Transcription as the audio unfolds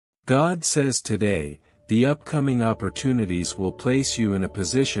God says today, the upcoming opportunities will place you in a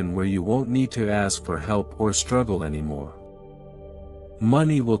position where you won't need to ask for help or struggle anymore.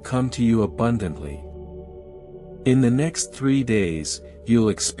 Money will come to you abundantly. In the next 3 days, you'll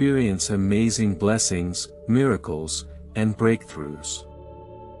experience amazing blessings, miracles, and breakthroughs.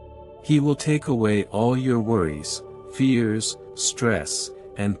 He will take away all your worries, fears, stress,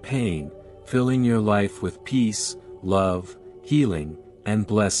 and pain, filling your life with peace, love, healing, and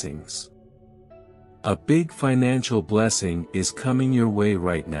blessings. A big financial blessing is coming your way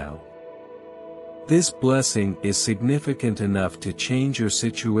right now. This blessing is significant enough to change your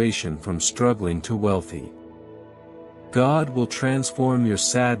situation from struggling to wealthy. God will transform your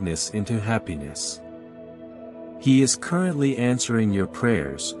sadness into happiness. He is currently answering your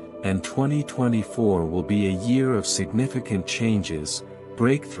prayers, and 2024 will be a year of significant changes,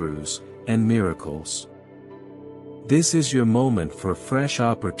 breakthroughs, and miracles. This is your moment for fresh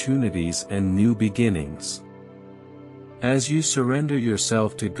opportunities and new beginnings. As you surrender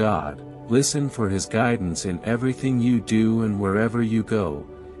yourself to God, listen for His guidance in everything you do and wherever you go,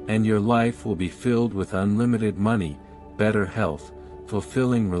 and your life will be filled with unlimited money, better health,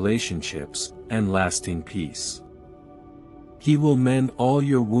 fulfilling relationships, and lasting peace. He will mend all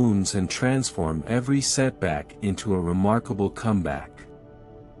your wounds and transform every setback into a remarkable comeback.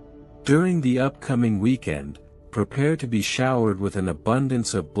 During the upcoming weekend, prepare to be showered with an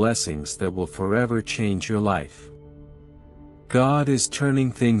abundance of blessings that will forever change your life. God is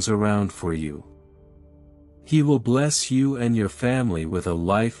turning things around for you. He will bless you and your family with a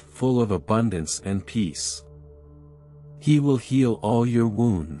life full of abundance and peace. He will heal all your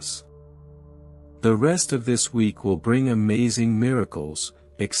wounds. The rest of this week will bring amazing miracles,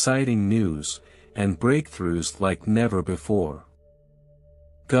 exciting news, and breakthroughs like never before.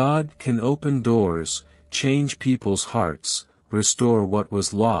 God can open doors, change people's hearts, restore what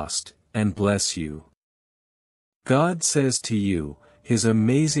was lost, and bless you. God says to you, His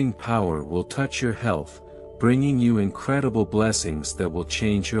amazing power will touch your health, bringing you incredible blessings that will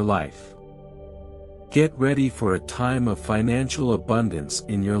change your life. Get ready for a time of financial abundance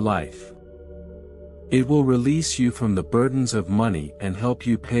in your life. It will release you from the burdens of money and help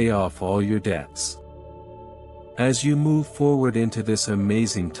you pay off all your debts. As you move forward into this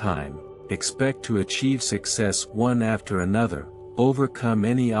amazing time, expect to achieve success one after another, overcome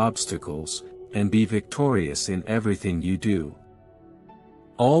any obstacles, and be victorious in everything you do.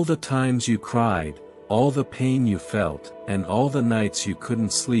 All the times you cried, all the pain you felt, and all the nights you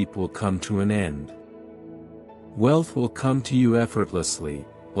couldn't sleep will come to an end. Wealth will come to you effortlessly,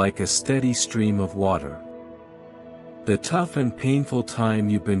 like a steady stream of water. The tough and painful time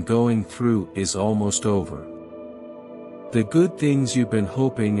you've been going through is almost over. The good things you've been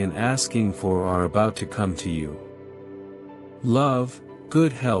hoping and asking for are about to come to you. Love,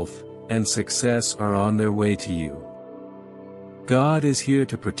 good health, and success are on their way to you. God is here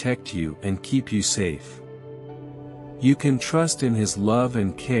to protect you and keep you safe. You can trust in His love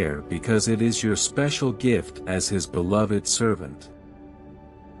and care because it is your special gift as His beloved servant.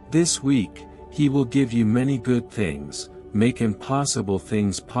 This week, He will give you many good things, make impossible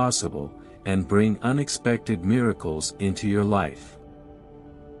things possible, and bring unexpected miracles into your life.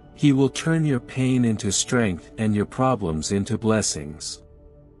 He will turn your pain into strength and your problems into blessings.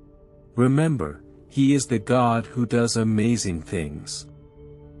 Remember, He is the God who does amazing things.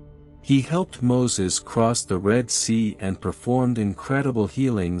 He helped Moses cross the Red Sea and performed incredible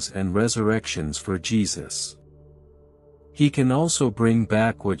healings and resurrections for Jesus. He can also bring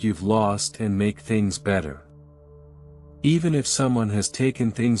back what you've lost and make things better. Even if someone has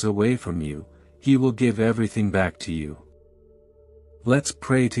taken things away from you, He will give everything back to you. Let's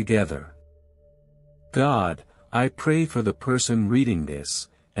pray together. God, I pray for the person reading this,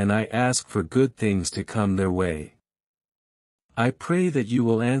 and I ask for good things to come their way. I pray that you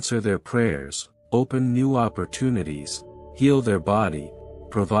will answer their prayers, open new opportunities, heal their body,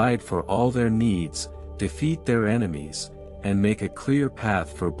 provide for all their needs, defeat their enemies, and make a clear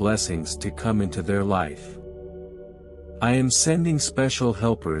path for blessings to come into their life. I am sending special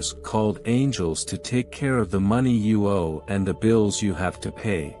helpers called angels to take care of the money you owe and the bills you have to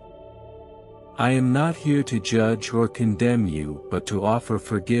pay. I am not here to judge or condemn you but to offer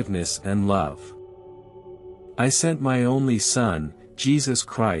forgiveness and love. I sent my only Son, Jesus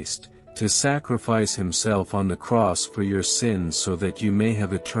Christ, to sacrifice Himself on the cross for your sins so that you may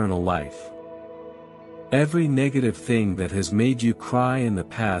have eternal life. Every negative thing that has made you cry in the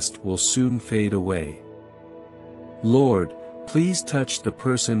past will soon fade away. Lord, please touch the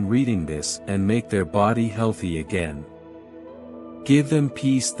person reading this and make their body healthy again. Give them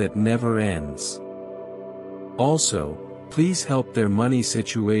peace that never ends. Also, Please help their money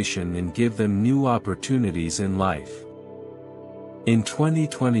situation and give them new opportunities in life. In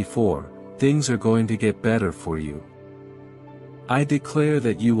 2024, things are going to get better for you. I declare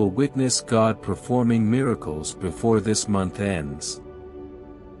that you will witness God performing miracles before this month ends.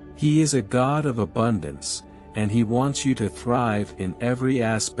 He is a God of abundance, and He wants you to thrive in every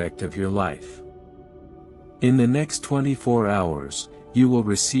aspect of your life. In the next 24 hours, you will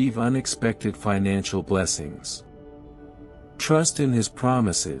receive unexpected financial blessings. Trust in His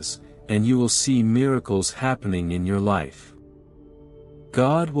promises, and you will see miracles happening in your life.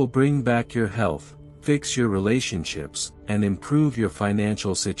 God will bring back your health, fix your relationships, and improve your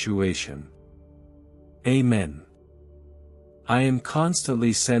financial situation. Amen. I am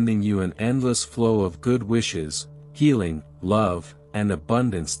constantly sending you an endless flow of good wishes, healing, love, and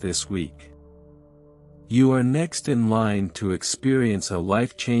abundance this week. You are next in line to experience a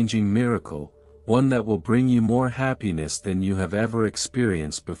life-changing miracle, one that will bring you more happiness than you have ever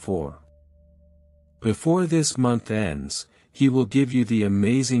experienced before. Before this month ends, He will give you the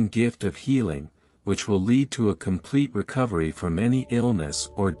amazing gift of healing, which will lead to a complete recovery from any illness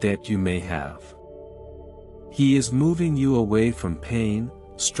or debt you may have. He is moving you away from pain,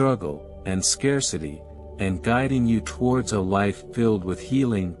 struggle, and scarcity, and guiding you towards a life filled with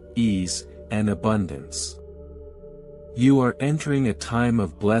healing, ease, and abundance. You are entering a time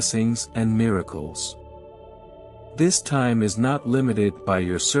of blessings and miracles. This time is not limited by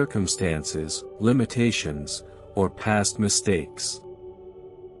your circumstances, limitations, or past mistakes.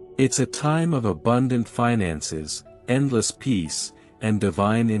 It's a time of abundant finances, endless peace, and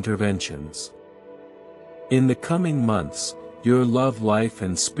divine interventions. In the coming months, your love life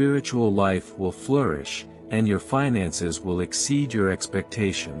and spiritual life will flourish, and your finances will exceed your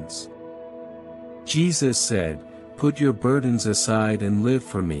expectations. Jesus said, "Put your burdens aside and live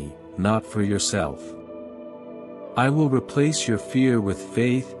for me, not for yourself. I will replace your fear with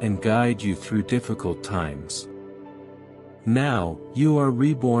faith and guide you through difficult times." Now, you are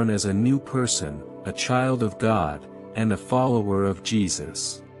reborn as a new person, a child of God, and a follower of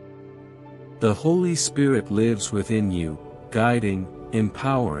Jesus. The Holy Spirit lives within you, guiding,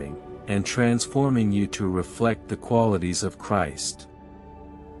 empowering, and transforming you to reflect the qualities of Christ.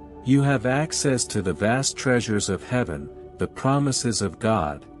 You have access to the vast treasures of heaven, the promises of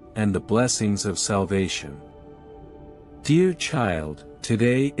God, and the blessings of salvation. Dear child,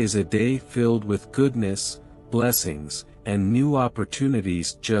 today is a day filled with goodness, blessings, and new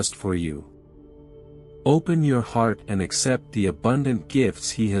opportunities just for you. Open your heart and accept the abundant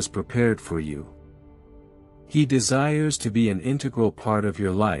gifts He has prepared for you. He desires to be an integral part of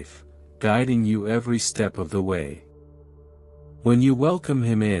your life, guiding you every step of the way. When you welcome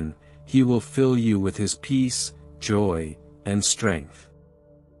Him in, He will fill you with His peace, joy, and strength.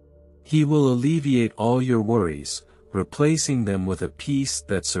 He will alleviate all your worries, replacing them with a peace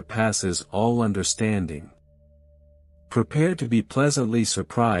that surpasses all understanding. Prepare to be pleasantly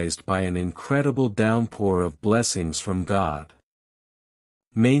surprised by an incredible downpour of blessings from God.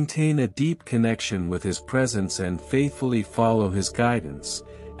 Maintain a deep connection with His presence and faithfully follow His guidance,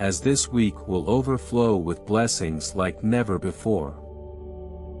 as this week will overflow with blessings like never before.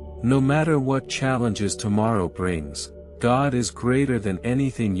 No matter what challenges tomorrow brings, God is greater than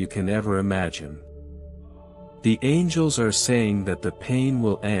anything you can ever imagine. The angels are saying that the pain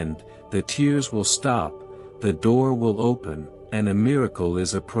will end, the tears will stop, the door will open, and a miracle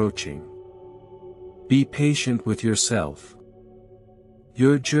is approaching. Be patient with yourself.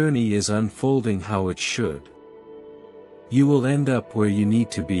 Your journey is unfolding how it should. You will end up where you need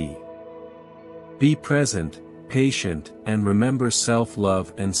to be. Be present, patient, and remember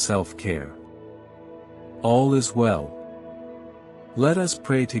self-love and self-care. All is well. Let us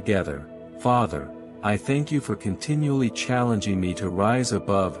pray together. Father, I thank you for continually challenging me to rise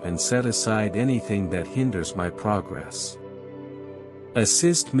above and set aside anything that hinders my progress.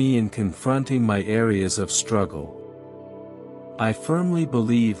 Assist me in confronting my areas of struggle. I firmly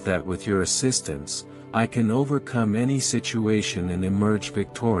believe that with your assistance, I can overcome any situation and emerge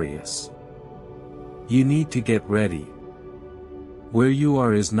victorious. You need to get ready. Where you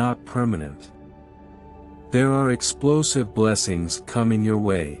are is not permanent. There are explosive blessings coming your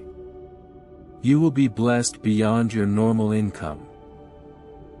way. You will be blessed beyond your normal income.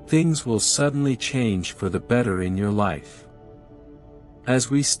 Things will suddenly change for the better in your life. As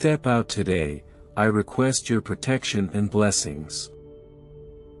we step out today, I request your protection and blessings.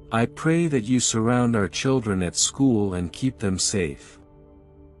 I pray that you surround our children at school and keep them safe.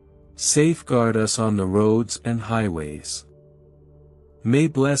 Safeguard us on the roads and highways. May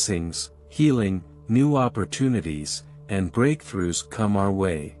blessings, healing, new opportunities, and breakthroughs come our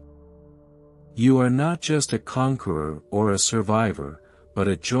way. You are not just a conqueror or a survivor, but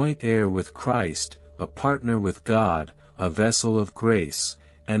a joint heir with Christ, a partner with God, a vessel of grace,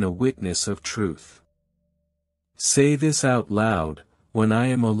 and a witness of truth. Say this out loud: when I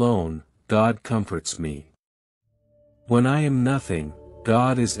am alone, God comforts me. When I am nothing,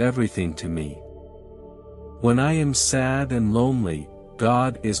 God is everything to me. When I am sad and lonely,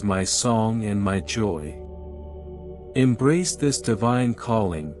 God is my song and my joy. Embrace this divine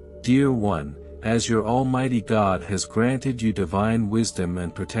calling, dear one, as your Almighty God has granted you divine wisdom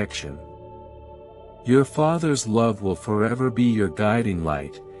and protection. Your Father's love will forever be your guiding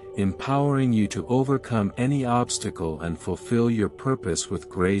light, empowering you to overcome any obstacle and fulfill your purpose with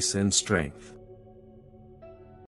grace and strength.